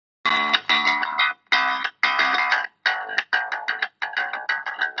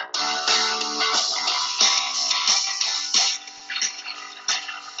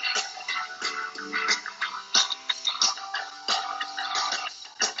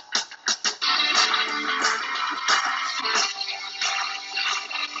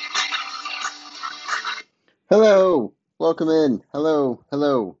Hello, welcome in.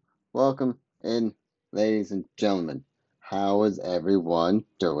 Hello, welcome in, ladies and gentlemen. How is everyone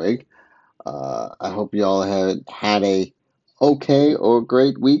doing? I hope you all have had a okay or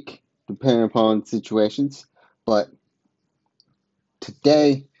great week, depending upon situations. But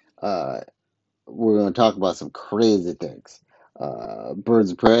today, uh, we're going to talk about some crazy things.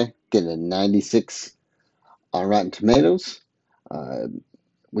 Birds of Prey getting a 96 on Rotten Tomatoes. Uh,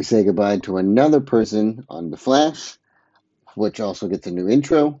 we say goodbye to another person on The Flash, which also gets a new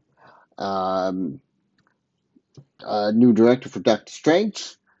intro. Um, New director for Doctor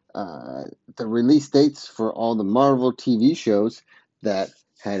Strange. Uh, the release dates for all the Marvel TV shows that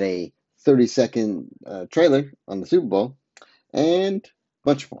had a 30-second trailer on the Super Bowl, and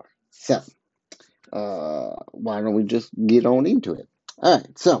much more. So, why don't we just get on into it? All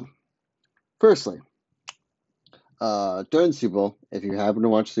right. So, firstly, during the Super Bowl, if you happen to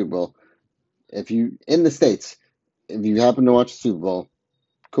watch Super Bowl, if you in the States, if you happen to watch the Super Bowl,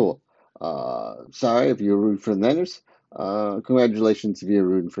 cool. Sorry if you're rooting for the Niners. Congratulations if you're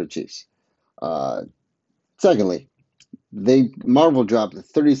rooting for the Chiefs. Uh, Secondly, they Marvel dropped a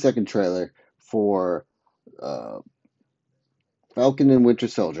 30-second trailer for uh, Falcon and Winter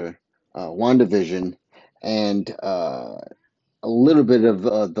Soldier, WandaVision, and a little bit of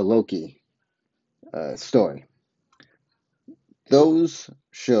the Loki story. Those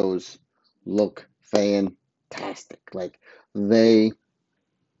shows look fantastic. Like they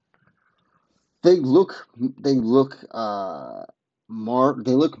they look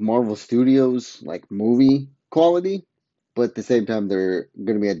Marvel Studios like movie quality, but at the same time they're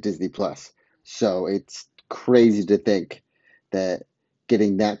going to be at Disney Plus. So it's crazy to think that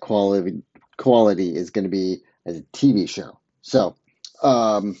getting that quality is going to be as a TV show. So,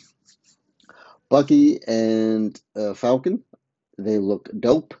 um, Bucky and Falcon, they look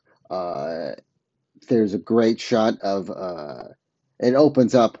dope. Uh, there's a great shot of it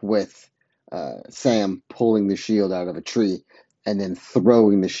opens up with Sam pulling the shield out of a tree and then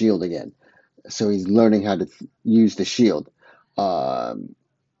throwing the shield again. So he's learning how to use the shield. Um,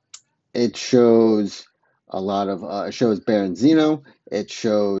 it shows a lot of it shows Baron Zemo. It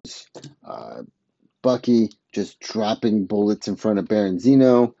shows uh, Bucky just dropping bullets in front of Baron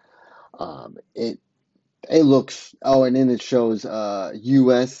Zemo. It looks. Oh, and then it shows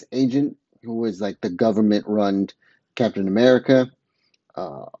U.S. agent who was like the government run Captain America.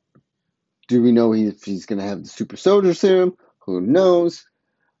 Uh, do we know if he's going to have the super soldier serum? Who knows?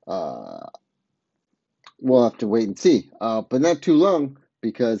 Uh, we'll have to wait and see. But not too long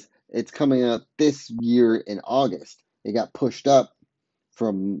because it's coming out this year in August. It got pushed up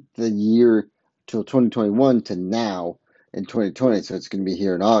from the year till 2021 to now in 2020, so it's going to be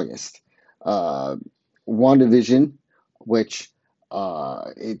here in August. Uh, WandaVision, which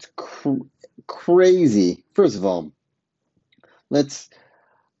it's crazy. First of all, let's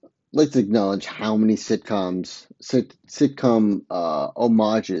let's acknowledge how many sitcom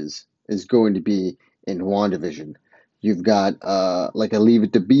homages is going to be in WandaVision. You've got like a Leave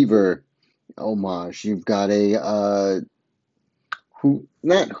It to Beaver homage. You've got a who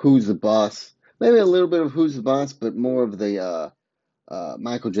not Who's the Boss, maybe a little bit of Who's the Boss, but more of the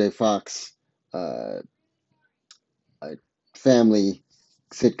Michael J. Fox uh, uh, family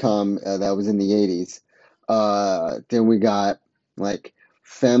sitcom that was in the 80s. Then we got like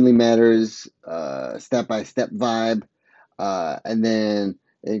Family Matters, Step by Step vibe, and then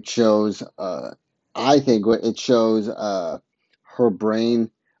it shows. I think it shows her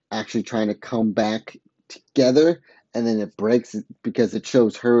brain actually trying to come back together, and then it breaks because it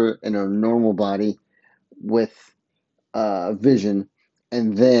shows her in her normal body with Vision,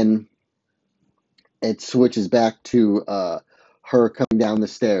 and then it switches back to her coming down the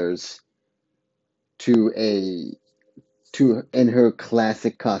stairs to a to in her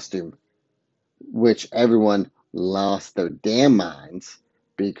classic costume, which everyone lost their damn minds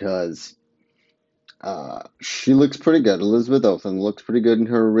because she looks pretty good. Elizabeth Olsen looks pretty good in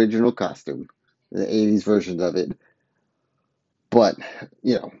her original costume, the 80s version of it. But,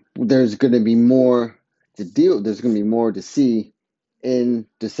 there's going to be more to deal. There's going to be more to see in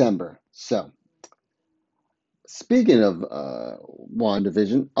December. So, speaking of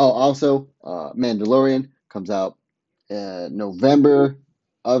WandaVision, oh, also Mandalorian comes out November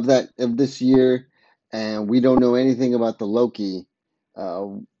of this year, and we don't know anything about the Loki. Uh,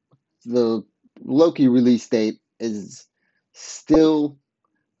 the Loki release date is still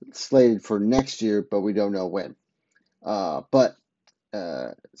slated for next year, but we don't know when. But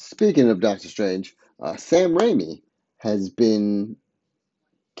speaking of Doctor Strange, Sam Raimi has been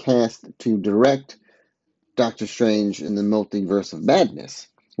cast to direct Doctor Strange in the Multiverse of Madness,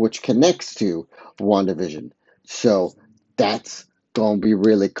 which connects to WandaVision. So that's gonna be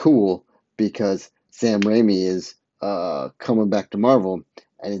really cool because Sam Raimi is coming back to Marvel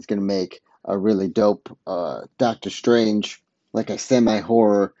and he's gonna make a really dope Doctor Strange, like a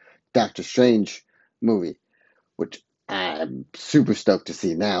semi-horror Doctor Strange movie, which I'm super stoked to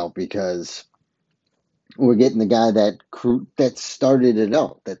see now because we're getting the guy that started it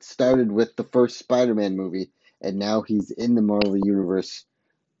all, that started with the first Spider-Man movie, and now he's in the Marvel universe,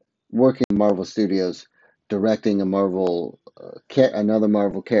 working in Marvel Studios, directing another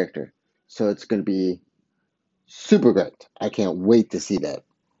Marvel character. So it's going to be super great. I can't wait to see that.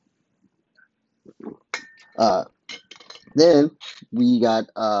 Uh, then we got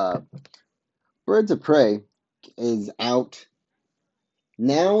Birds of Prey is out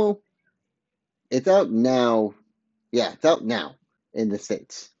now. It's out now. Yeah, it's out now in the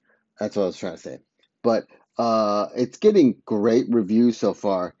States. That's what I was trying to say. But it's getting great reviews so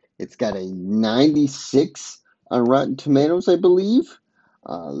far. It's got a 96 on Rotten Tomatoes, I believe.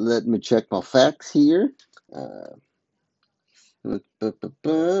 Let me check my facts here. Uh,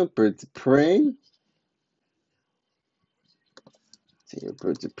 Birds of Prey. Let's see here,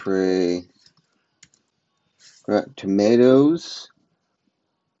 Birds of Prey. Rotten Tomatoes.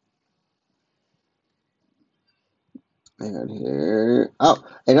 Hang on here. Oh,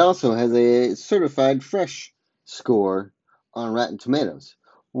 it also has a certified fresh score on Rotten Tomatoes,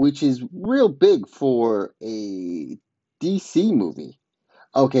 which is real big for a DC movie.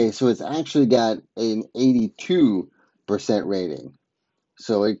 Okay, so it's actually got an 82% rating.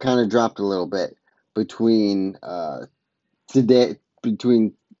 So it kind of dropped a little bit between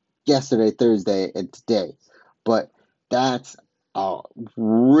between yesterday, Thursday, and today. But that's a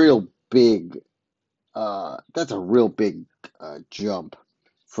real big that's a real big jump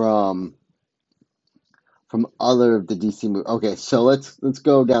from other of the DC movies. Okay, so let's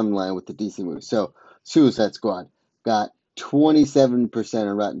go down the line with the DC movies. So Suicide Squad got 27%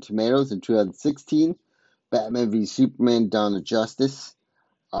 on Rotten Tomatoes in 2016. Batman v Superman: Dawn of Justice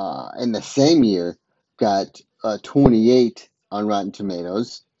in the same year got 28 on Rotten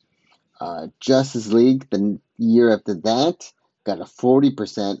Tomatoes. Justice League the year after that got a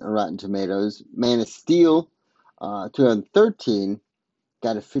 40% on Rotten Tomatoes. Man of Steel 2013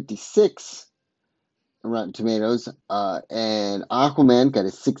 got a 56 on Rotten Tomatoes, and Aquaman got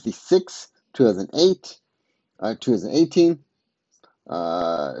a 66 2018.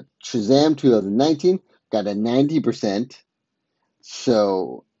 Shazam 2019 got a 90%.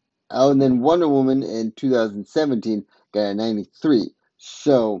 So, oh, and then Wonder Woman in 2017 got a 93.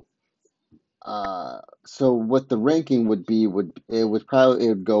 So what the ranking would be it would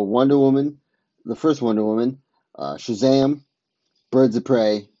go Wonder Woman, the first Wonder Woman, Shazam, Birds of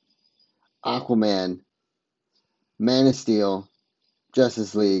Prey, Aquaman, Man of Steel,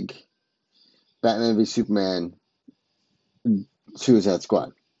 Justice League, Batman v Superman, Suicide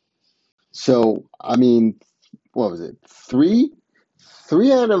Squad. So I mean, what was it? Three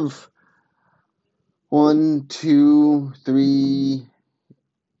out of one, two, three,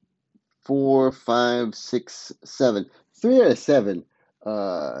 four, five, six, seven. 3 out of 7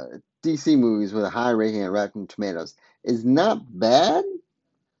 uh, DC movies with a high rating on Rotten Tomatoes is not bad,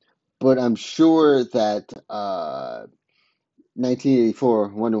 but I'm sure that 1984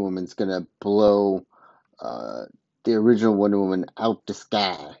 Wonder Woman's gonna blow uh, the original Wonder Woman out the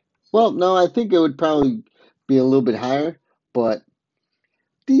sky. Well, no, I think it would probably be a little bit higher, but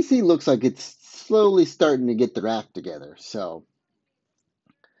DC looks like it's slowly starting to get their act together. So,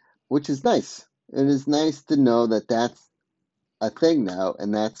 which is nice. It is nice to know that that's a thing now,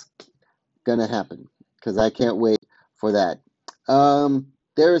 and that's gonna happen because I can't wait for that.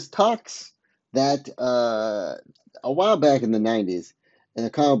 There's talks that a while back in the 90s, in the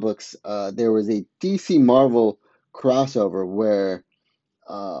comic books, there was a DC Marvel crossover where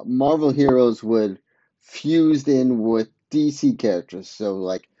Marvel heroes would fused in with DC characters. So,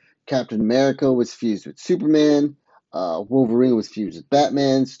 like Captain America was fused with Superman, Wolverine was fused with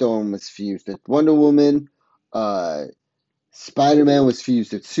Batman, Storm was fused with Wonder Woman, uh, Spider Man was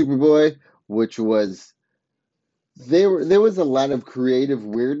fused with Superboy, which was there was a lot of creative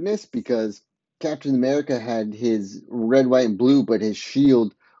weirdness because Captain America had his red, white, and blue, but his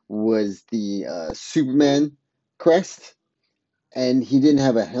shield was the Superman crest, and he didn't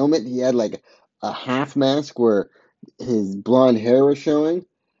have a helmet. He had like a half mask where his blonde hair was showing.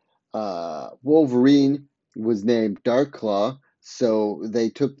 Wolverine was named Darkclaw, so they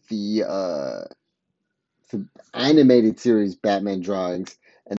took the animated series Batman drawings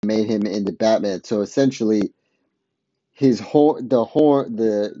and made him into Batman. So essentially,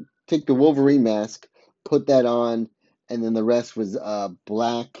 the take the Wolverine mask, put that on, and then the rest was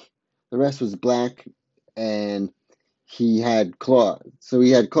black. The rest was black and he had claws. So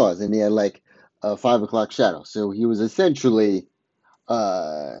he had claws, and he had like a 5 o'clock shadow. So he was essentially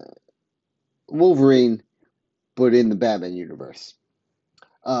uh, Wolverine, but in the Batman universe.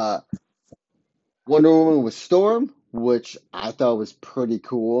 Uh, Wonder Woman was Storm, which I thought was pretty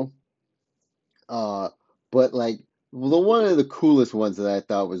cool. Uh, but like one of the coolest ones that I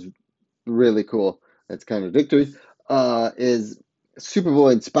thought was really cool, that's contradictory, is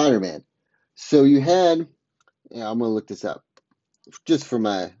Superboy and Spider Man. So you had, yeah, I'm gonna look this up just for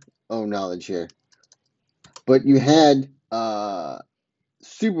my own knowledge here. But you had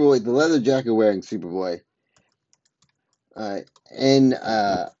Superboy, the leather jacket wearing Superboy, uh, and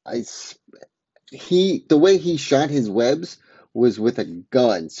the way he shot his webs was with a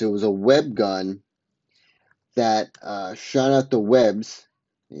gun. So it was a web gun that shot out the webs.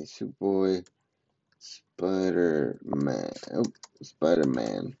 Hey, Superboy, Spider Man, oh, Spider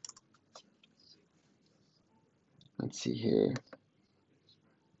Man. Let's see here.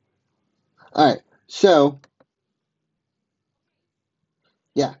 All right, so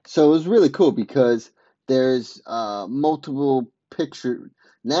yeah, so it was really cool because there's multiple picture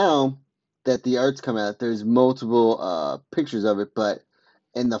now that the art's come out. There's multiple pictures of it, but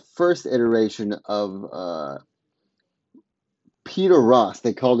in the first iteration of Peter Ross,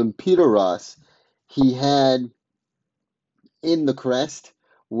 they called him Peter Ross. He had in the crest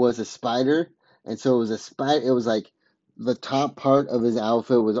was a spider, and so it was a spider. It was like the top part of his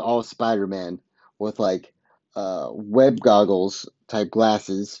outfit was all Spider-Man with like web goggles type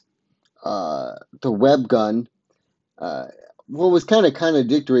glasses, the web gun. Uh, what was kind of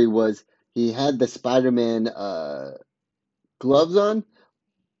contradictory was he had the Spider-Man gloves on,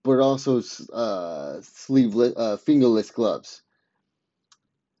 but also sleeveless, fingerless gloves.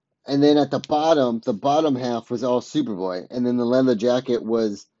 And then at the bottom half was all Superboy, and then the leather jacket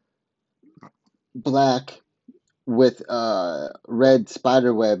was black with red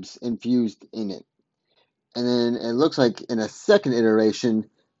spider webs infused in it. And then it looks like in a second iteration,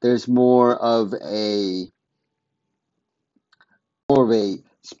 there's more of a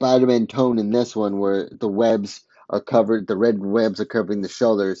Spider-Man tone in this one, where the webs are covered, the red webs are covering the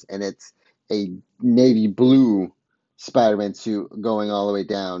shoulders, and it's a navy blue Spider-Man suit going all the way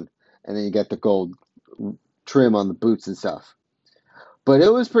down, and then you got the gold trim on the boots and stuff. But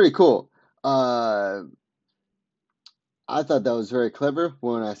it was pretty cool. Uh, I thought that was very clever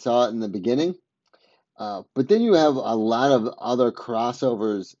when I saw it in the beginning. But then you have a lot of other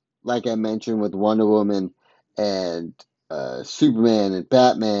crossovers, like I mentioned, with Wonder Woman and Superman and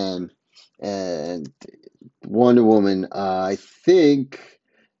Batman and Wonder Woman. I think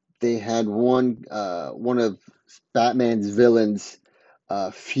they had one of Batman's villains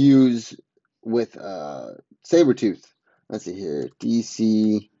fuse with Sabretooth. Let's see here.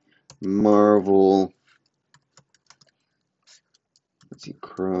 DC, Marvel, let's see,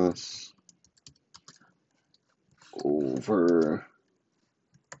 cross over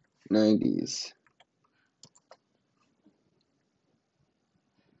 90s.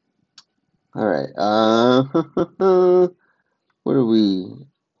 All right. What are we?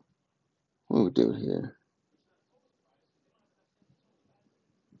 What are we doing here?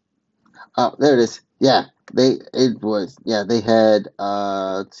 Oh, there it is. Yeah, they had.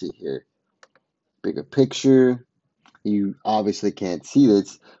 Let's see here. Bigger picture. You obviously can't see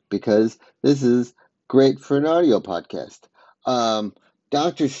this because this is great for an audio podcast. Um,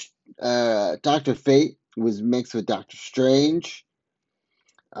 Doctor Doctor Fate was mixed with Doctor Strange.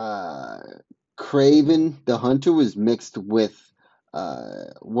 Uh, Craven the Hunter was mixed with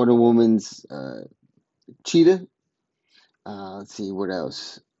Wonder Woman's Cheetah. Let's see what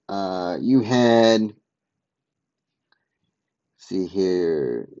else. You had, see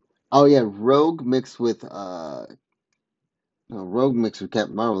here. Oh yeah, Rogue mixed with Captain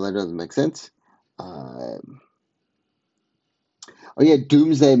Marvel. That doesn't make sense. Uh, oh yeah,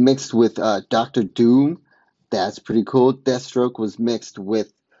 Doomsday mixed with Doctor Doom. That's pretty cool. Deathstroke was mixed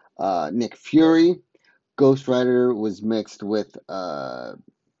with Nick Fury. Ghost Rider was mixed with that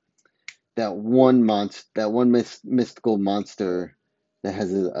one mystical monster that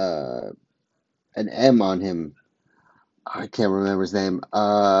has an M on him. I can't remember his name.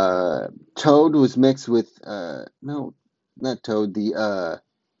 Toad was mixed with no, not Toad.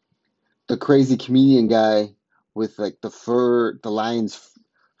 The crazy comedian guy with like the lion's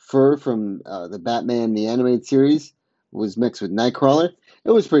fur from the Batman the animated series was mixed with Nightcrawler.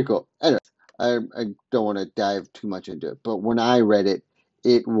 It was pretty cool. Anyway, I don't want to dive too much into it, but when I read it,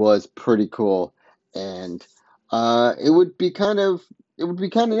 it was pretty cool, and it would be kind of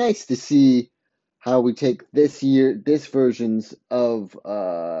nice to see how we take this versions of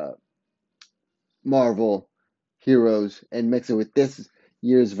Marvel heroes and mix it with this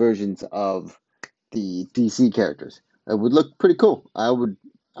year's versions of the DC characters. It would look pretty cool. I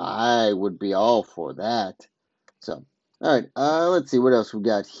would be all for that. So, all right, let's see what else we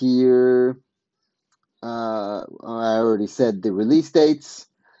got here. I already said the release dates.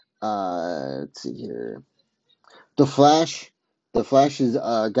 Let's see here. The Flash. The Flash has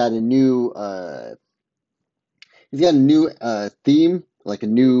got a new. He's got a new theme, like a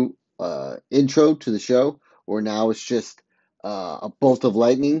new intro to the show, where now it's just a bolt of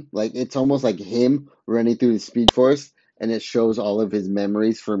lightning. Like it's almost like him running through the Speed Force, and it shows all of his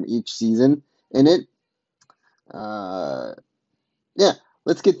memories from each season in it. Uh, yeah,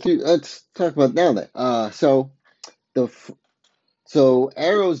 let's get through. Let's talk about now that. The so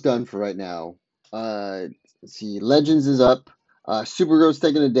Arrow's done for right now. Let's see, Legends is up. Supergirl's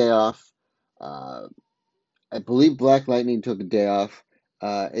taking a day off. Uh, I believe Black Lightning took a day off.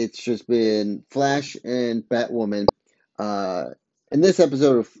 It's just been Flash and Batwoman. Uh, in this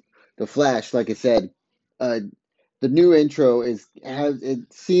episode of The Flash, like I said, uh, the new intro is has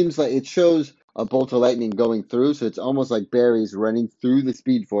it seems like it shows a bolt of lightning going through, so it's almost like Barry's running through the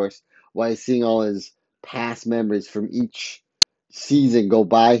Speed Force while he's seeing all his past memories from each season go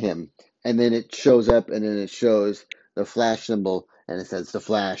by him, and then it shows up, and then it shows the Flash symbol, and it says the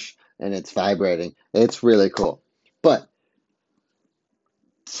Flash, and it's vibrating. It's really cool. But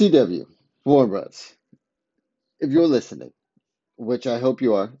CW, Warner Bros., if you're listening, which I hope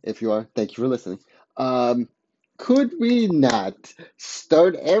you are, if you are, thank you for listening. Um, could we not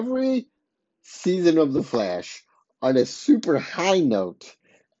start every season of The Flash on a super high note,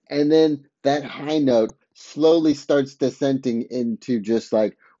 and then that high note slowly starts descending into just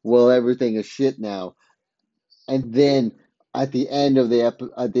like, well, everything is shit now, and then at the end of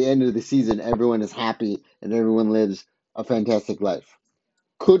the season, everyone is happy and everyone lives a fantastic life.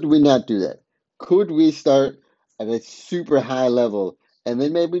 Could we not do that? Could we start at a super high level and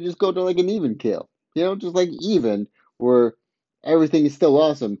then maybe just go to like an even kill? You know, just like even where everything is still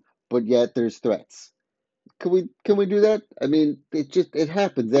awesome, but yet there's threats. Can we do that? I mean, it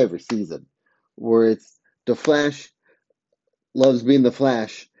happens every season where it's the Flash loves being the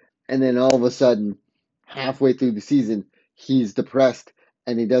Flash, and then all of a sudden, halfway through the season, he's depressed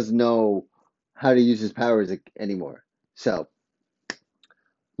and he doesn't know how to use his powers anymore. So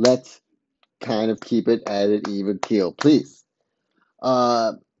let's kind of keep it at an even keel, please.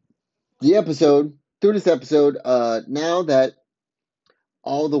 Uh, the episode through this episode, now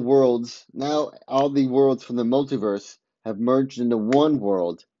all the worlds from the multiverse have merged into one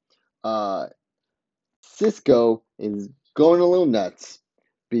world. Uh, Cisco is going a little nuts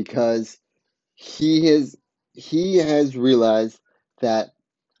because he has he has realized that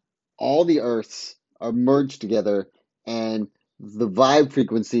all the Earths are merged together, and the vibe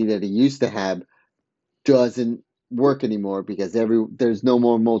frequency that he used to have doesn't work anymore because there's no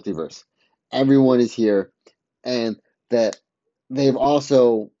more multiverse. Everyone is here, and that they've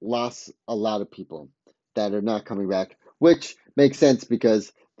also lost a lot of people that are not coming back, which makes sense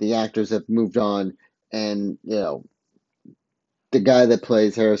because the actors have moved on, and the guy that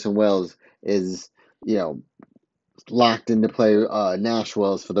plays Harrison Wells is you know locked in to play Nash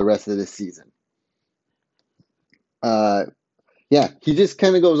Wells for the rest of this season. Uh, Yeah, he just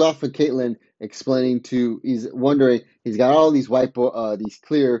kind of goes off with Caitlin explaining he's wondering, he's got all these these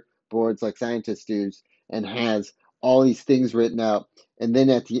clear boards like scientist dudes, and has all these things written out. And then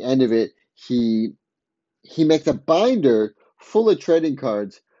at the end of it, he makes a binder full of trading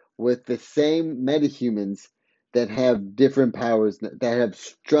cards with the same metahumans that have different powers, that have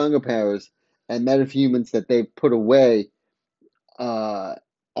stronger powers, and metahumans that they put away uh,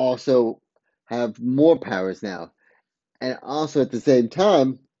 also have more powers now. And also at the same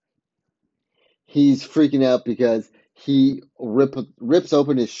time, he's freaking out because rips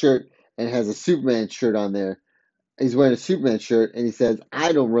open his shirt and has a Superman shirt on there. He's wearing a Superman shirt, and he says,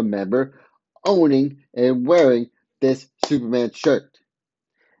 "I don't remember owning and wearing this Superman shirt."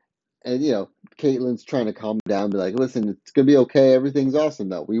 And Caitlin's trying to calm him down, be like, "Listen, it's gonna be okay. Everything's awesome,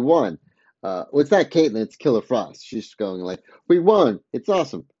 though. We won." Well, it's not Caitlin, it's Killer Frost. She's going like, "We won. It's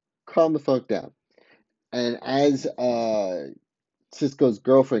awesome. Calm the fuck down." And as Cisco's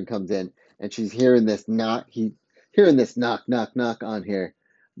girlfriend comes in, and she's hearing this knock knock knock on here,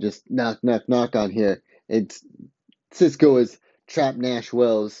 just knock knock knock on here. It's Cisco is trapped Nash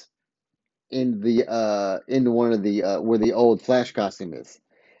Wells in one of the where the old Flash costume is,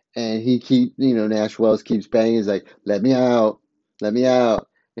 and Nash Wells keeps banging. He's like, "Let me out, let me out."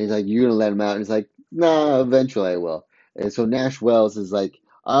 And he's like, "You gonna let him out?" And he's like, "Nah, eventually I will." And so Nash Wells is like,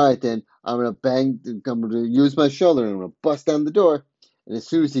 "All right, then I'm gonna use my shoulder and I'm gonna bust down the door." And as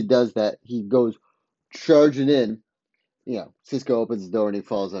soon as he does that, he goes charging in. Cisco opens the door and he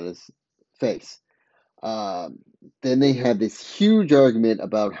falls on his face. Um, then they have this huge argument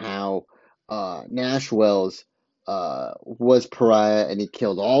about how Nash Wells was pariah and he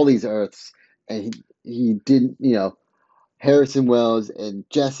killed all these Earths, and he didn't, Harrison Wells and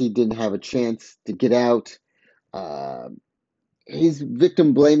Jesse didn't have a chance to get out. Um, he's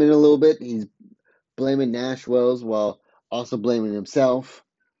victim blaming a little bit. He's blaming Nash Wells while also blaming himself.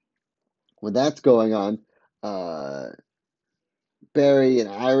 When that's going on, uh, Barry and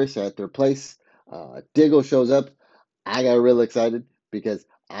Iris are at their place. Diggle shows up. I got real excited because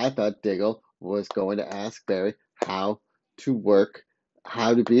I thought Diggle was going to ask Barry how to work,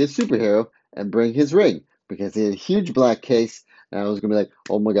 how to be a superhero and bring his ring because he had a huge black case. And I was going to be like,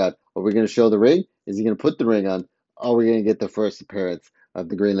 oh my God, are we going to show the ring? Is he going to put the ring on? Are we going to get the first appearance of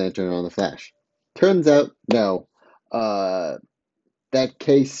the Green Lantern on the Flash? Turns out, no. Uh, that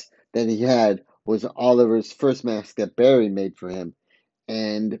case that he had was Oliver's first mask that Barry made for him.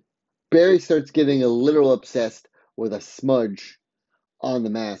 And Barry starts getting a little obsessed with a smudge on the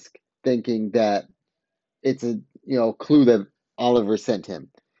mask, thinking that it's a clue that Oliver sent him.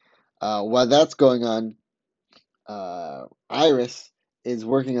 While that's going on, Iris is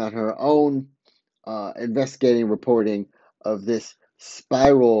working on her own investigating reporting of this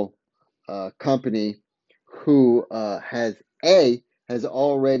Spiral company who has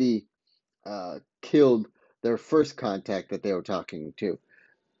already killed their first contact that they were talking to,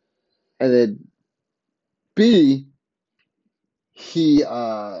 and then B he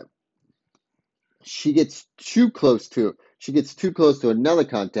she gets too close to another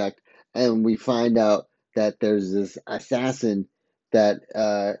contact, and we find out that there's this assassin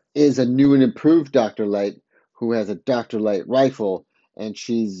that is a new and improved Dr. Light who has a Dr. Light rifle, and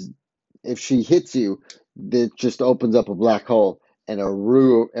if she hits you, it just opens up a black hole and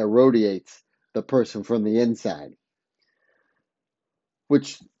irradiates the person from the inside,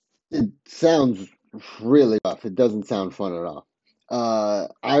 which it sounds really rough. It doesn't sound fun at all.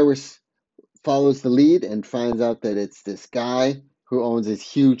 Iris follows the lead and finds out that it's this guy who owns this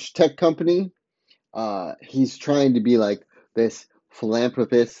huge tech company. He's trying to be like this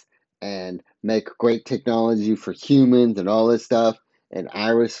philanthropist and make great technology for humans and all this stuff. And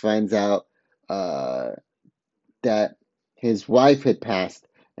Iris finds out uh, that his wife had passed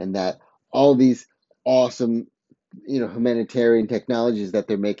and that all these awesome, humanitarian technologies that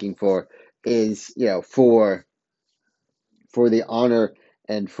they're making for is, for the honor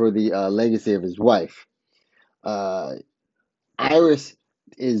and for the legacy of his wife. Uh, Iris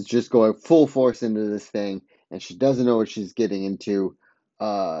is just going full force into this thing, and she doesn't know what she's getting into.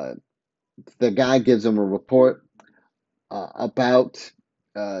 Uh, the guy gives him a report about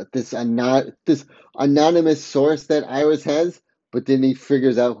this anonymous source that Iris has, but then he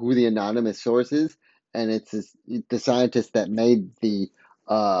figures out who the anonymous source is, and it's the scientist that made the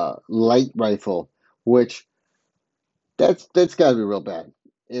light rifle, which that's got to be real bad.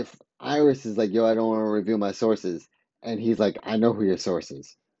 If Iris is like, "Yo, I don't want to reveal my sources," and he's like, "I know who your source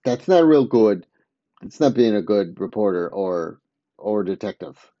is," that's not real good. It's not being a good reporter or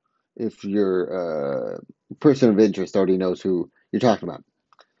detective. If your person of interest already knows who you're talking about,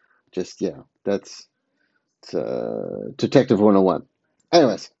 just that's Detective 101.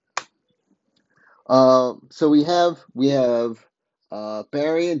 Anyways, so we have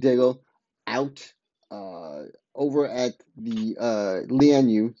Barry and Diggle out uh, over at the Lian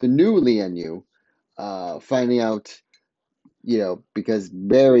Yu, the new Lian Yu, finding out, because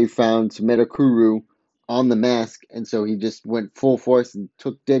Barry found Metakuru on the mask, and so he just went full force and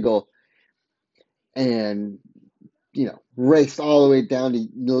took Diggle and raced all the way down to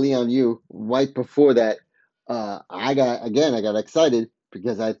Lian Yu. Right before that, I got excited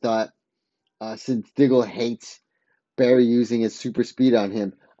because I thought since Diggle hates Barry using his super speed on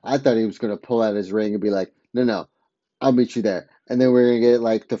him, I thought he was going to pull out his ring and be like, no, no, I'll meet you there. And then we're going to get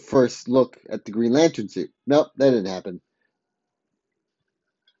like the first look at the Green Lantern suit. Nope, that didn't happen.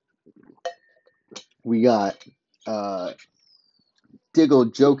 We got uh, Diggle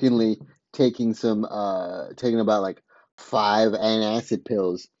jokingly taking about like 5 antacid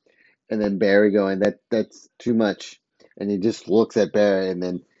pills, and then Barry going, that's too much. And he just looks at Barry, and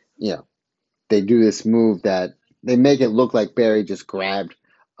then, you know, they do this move that they make it look like Barry just grabbed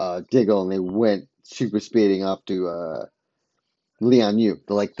Diggle and they went super speeding up to Lian Yu,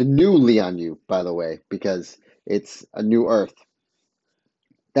 the new Lian Yu, by the way, because it's a new Earth.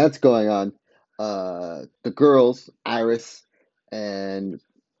 That's going on. The girls, Iris and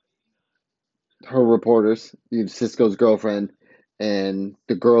her reporters, Cisco's girlfriend, and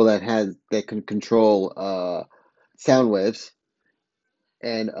the girl that can control sound waves,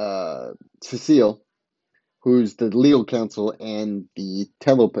 and Cecile. who's the legal counsel, and the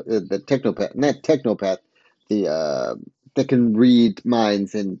technopath, not technopath, the that can read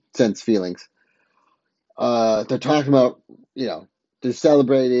minds and sense feelings. They're talking about, you know, they're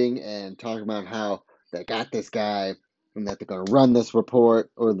celebrating and talking about how they got this guy and that they're going to run this report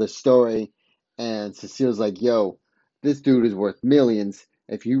or this story. And Cecile's like, yo, this dude is worth millions.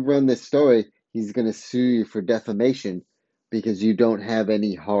 If you run this story, he's going to sue you for defamation because you don't have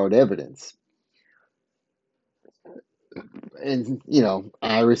any hard evidence. And, you know,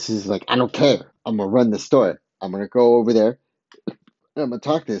 Iris is like, I don't care. I'm going to run the story. I'm going to go over there and I'm going to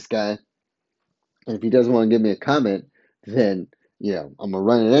talk to this guy. And if he doesn't want to give me a comment, then, you know, I'm going to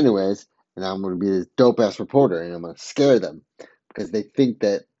run it anyways. And I'm going to be this dope ass reporter and I'm going to scare them because they think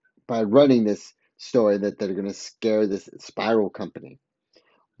that by running this story that they're going to scare this spiral company.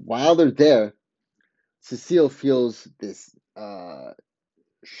 While they're there, Cecile feels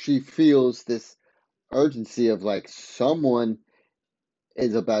she feels this urgency of like someone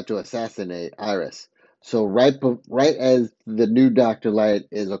is about to assassinate Iris. So right as the new Dr. Light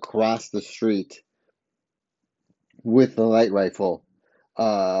is across the street with the light rifle,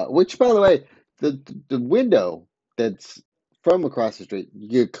 which by the way, the window that's from across the street,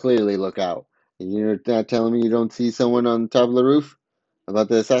 you clearly look out. You're not telling me you don't see someone on top of the roof about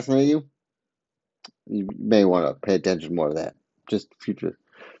to assassinate you? You may want to pay attention more to that. Just future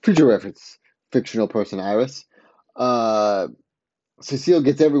reference. Fictional person Iris. Uh, Cecile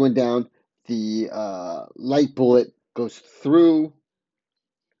gets everyone down. The light bullet goes through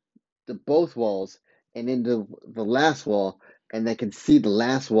both walls and into the last wall, and they can see the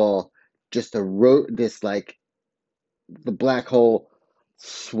last wall just this like the black hole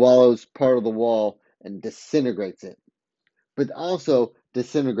swallows part of the wall and disintegrates it, but also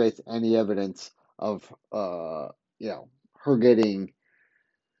disintegrates any evidence of you know, her getting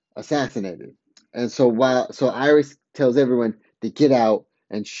assassinated. And so Iris tells everyone to get out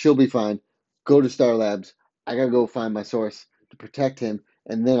and she'll be fine. Go to Star Labs. I gotta go find my source to protect him,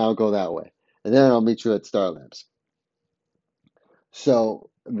 and then I'll go that way. And then I'll meet you at Star Labs. So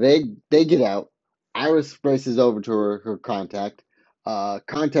they get out. Iris races over to her contact.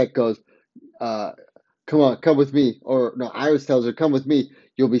 Contact goes, uh, come on, come with me. Or no, Iris tells her, come with me.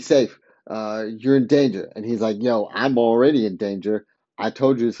 You'll be safe. You're in danger. And he's like, yo, I'm already in danger. I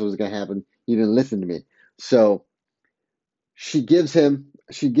told you this was gonna happen. You didn't listen to me. So she gives him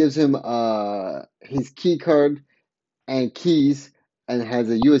his key card and keys and has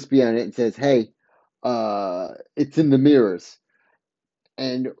a USB on it and says, hey, it's in the mirrors.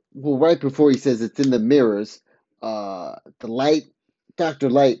 And well, right before he says it's in the mirrors, the light, Dr.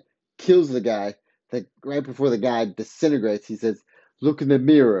 Light, kills the guy. Like right before the guy disintegrates, he says, "Look in the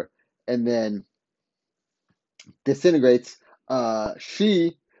mirror," and then disintegrates.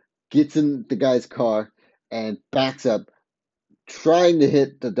 She gets in the guy's car and backs up, trying to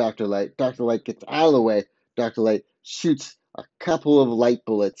hit the Dr. Light. Dr. Light gets out of the way. Dr. Light shoots a couple of light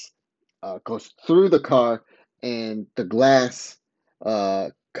bullets, goes through the car, and the glass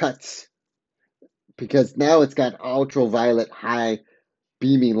cuts because now it's got ultraviolet high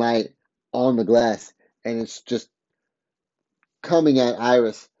beaming light on the glass and it's just coming at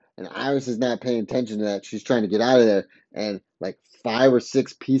Iris, and Iris is not paying attention to that. She's trying to get out of there, and like five or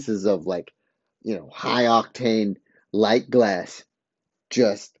six pieces of like, you know, high octane light glass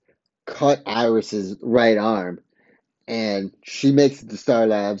just cut Iris's right arm, and she makes it to Star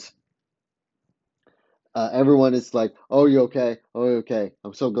Labs. Everyone is like, "Oh, you okay? Oh, you okay?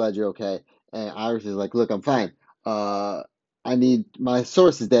 I'm so glad you're okay." And Iris is like, "Look, I'm fine. Uh, I need my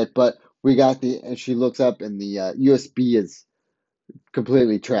source is dead, but we got the." And she looks up, and the USB is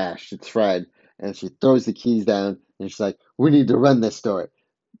completely trashed. It's fried, and she throws the keys down, and she's like, "We need to run this story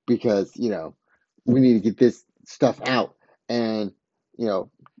because you know we need to get this stuff out." And you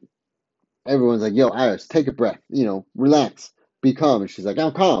know, everyone's like, "Yo, Iris, take a breath. You know, relax, be calm." And she's like,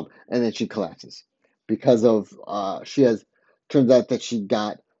 "I'm calm," and then she collapses because of she has. Turns out that she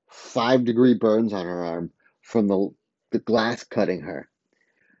got 5-degree burns on her arm from the glass cutting her.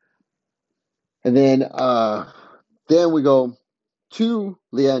 And then we go to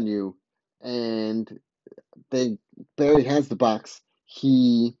Lian and they Barry has the box.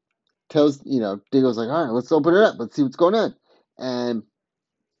 He tells Diggle's like, all right, let's open it up. Let's see what's going on. And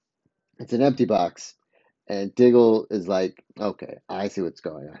it's an empty box. And Diggle is like, okay, I see what's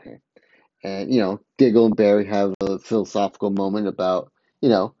going on here. And Diggle and Barry have a philosophical moment about, you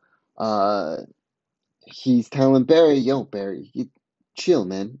know, uh, he's telling Barry, yo, Barry, you chill,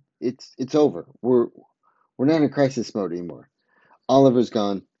 man. It's over. We're not in crisis mode anymore. Oliver's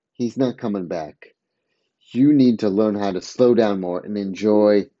gone. He's not coming back. You need to learn how to slow down more and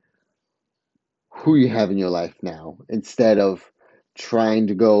enjoy who you have in your life now instead of trying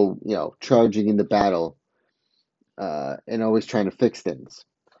to go, charging into battle and always trying to fix things.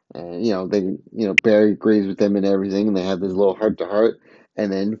 And Barry agrees with them and everything, and they have this little heart to heart.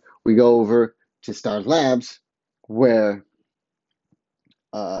 And then we go over to Stars Labs, where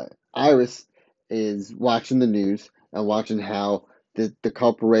Iris is watching the news and watching how the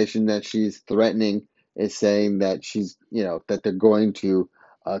corporation that she's threatening is saying that that they're going to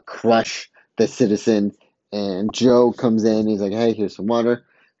crush the citizen. And Joe comes in. He's like, "Hey, here's some water."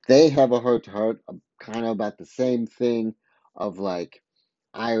 They have a heart to heart, kind of about the same thing, of like,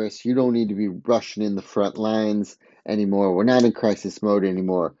 Iris, you don't need to be rushing in the front lines anymore. We're not in crisis mode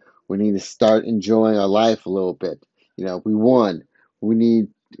anymore. We need to start enjoying our life a little bit. We won. We need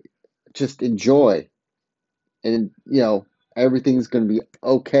just enjoy, and everything's going to be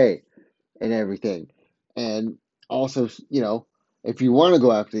okay and everything. And also, if you want to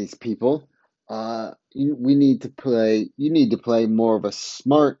go after these people, you need to play more of a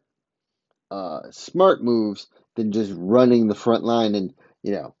smart moves than just running the front line and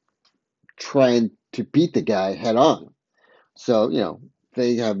trying to beat the guy head on. So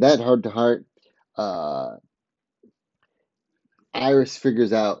they have that heart to heart. uh Iris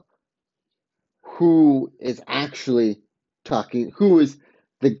figures out who is actually talking, who is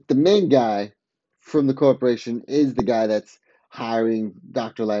the main guy from the corporation, is the guy that's hiring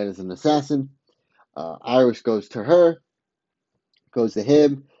Dr. Light as an assassin. Iris goes to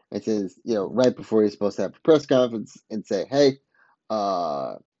him and says, right before he's supposed to have a press conference, and say, "Hey,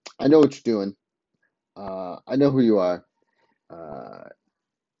 uh, I know what you're doing. I know who you are. Uh,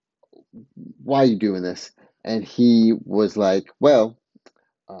 why are you doing this?" And he was like, "Well,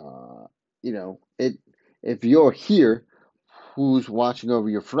 it if you're here, who's watching over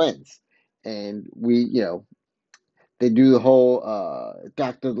your friends?" And they do the whole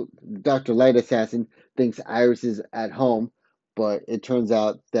Dr. Light assassin thinks Iris is at home, but it turns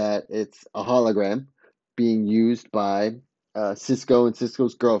out that it's a hologram being used by Cisco and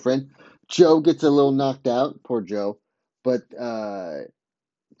Cisco's girlfriend. Joe gets a little knocked out, poor Joe. But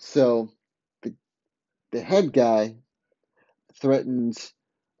so the the head guy threatens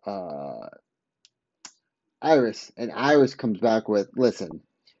uh, Iris, and Iris comes back with, "Listen,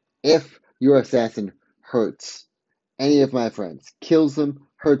 if your assassin hurts any of my friends, kills them,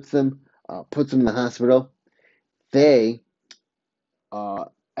 hurts them, puts them in the hospital, they, uh,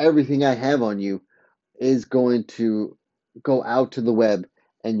 everything I have on you is going to go out to the web,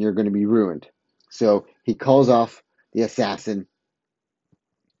 and you're going to be ruined." So he calls off the assassin,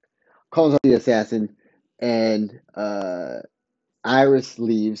 and Iris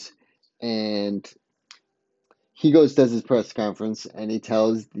leaves, and he does his press conference, and he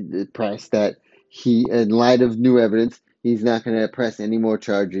tells the press that in light of new evidence, he's not going to press any more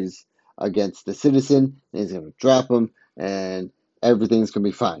charges against the citizen. And he's going to drop him, and everything's going to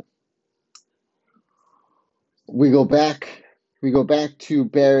be fine. We go back. We go back to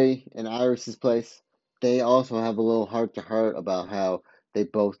Barry and Iris's place. They also have a little heart to heart about how they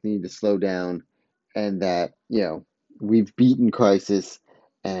both need to slow down, and that we've beaten crisis,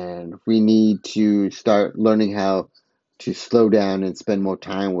 and we need to start learning how to slow down and spend more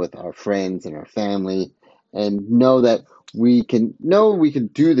time with our friends and our family, and know we can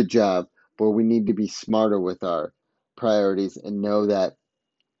do the job, but we need to be smarter with our priorities, and know that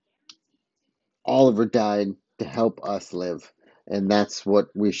Oliver died to help us live, and that's what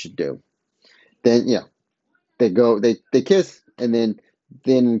we should do. Then they kiss, and then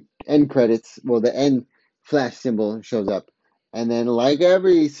end credits. Well, the end flash symbol shows up, and then, like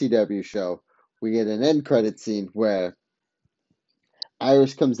every CW show, we get an end credit scene where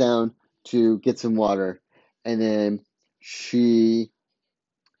Iris comes down to get some water, and then she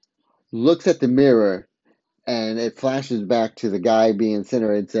looks at the mirror, and it flashes back to the guy being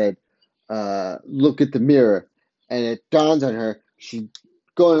incinerated and said, "Look at the mirror." And it dawns on her. She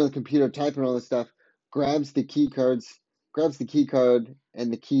going on the computer, typing all this stuff, grabs the key card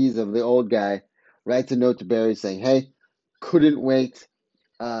and the keys of the old guy, writes a note to Barry saying, "Hey, couldn't wait.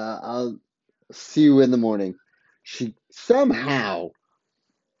 I'll see you in the morning." She somehow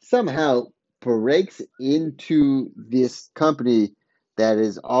breaks into this company that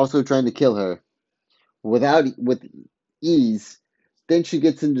is also trying to kill her with ease. Then she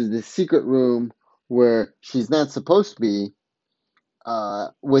gets into the secret room where she's not supposed to be,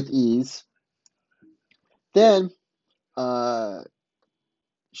 with ease. Then uh,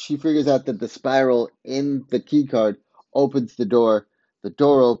 she figures out that the spiral in the key card opens the door. The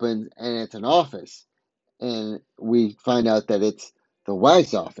door opens, and it's an office. And we find out that it's the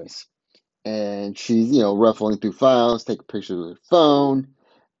wife's office. And she's, ruffling through files, taking pictures with her phone.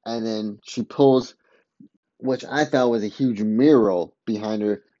 and then she pulls, which I thought was a huge mural behind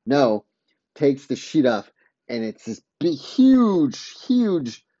her. No, takes the sheet off, and it's this big, huge,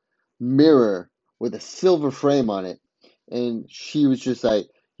 huge mirror with a silver frame on it. And she was just like,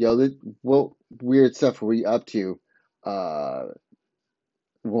 "Yo, what weird stuff are we up to?" Uh,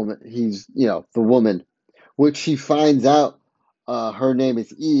 woman, the woman, which she finds out, her name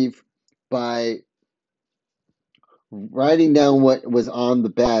is Eve by writing down what was on the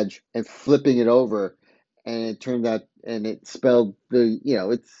badge and flipping it over, and it turned out, and it spelled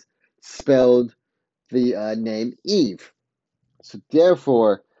it's spelled the name Eve. So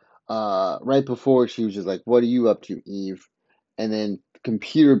therefore, right before, she was just like, "What are you up to, Eve?" And then the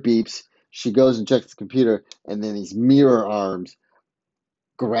computer beeps. She goes and checks the computer, and then these mirror arms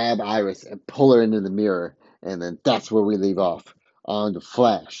grab Iris and pull her into the mirror, and then that's where we leave off on the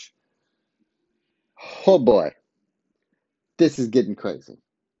Flash. Oh boy, this is getting crazy.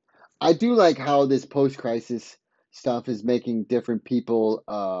 I do like how this post-crisis stuff is making different people,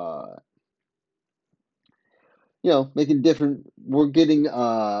 making different. We're getting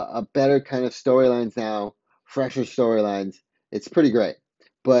a better kind of storylines now, fresher storylines. It's pretty great.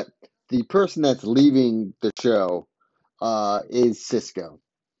 But the person that's leaving the show is Cisco.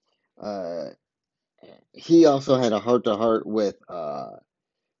 Uh, he also had a heart-to-heart with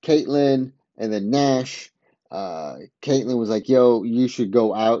Caitlin and then Nash. Caitlin was like, "Yo, you should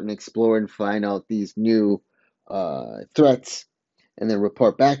go out and explore and find out these new threats, and then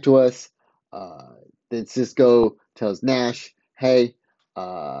report back to us." Uh, then Cisco tells Nash, "Hey,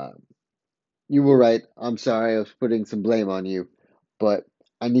 uh, you were right. I'm sorry. I was putting some blame on you, but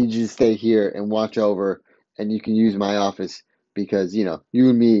I need you to stay here and watch over, and you can use my office because you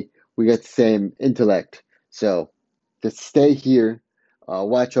and me, we got the same intellect. So just stay here,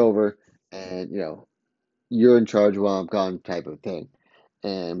 watch over, and you're in charge while I'm gone, type of thing."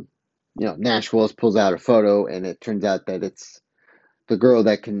 And Nash Wells pulls out a photo, and it turns out that it's the girl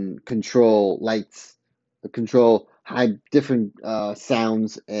that can control lights, control high different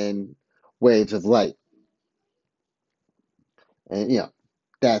sounds and waves of light. And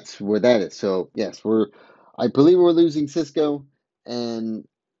that's where that is. So yes, I believe we're losing Cisco, and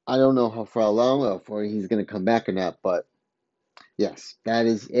I don't know how far along or he's going to come back or not. But yes, that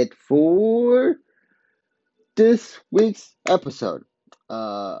is it for this week's episode.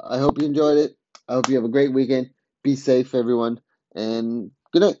 I hope you enjoyed it. I hope you have a great weekend. Be safe, everyone, and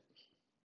good night.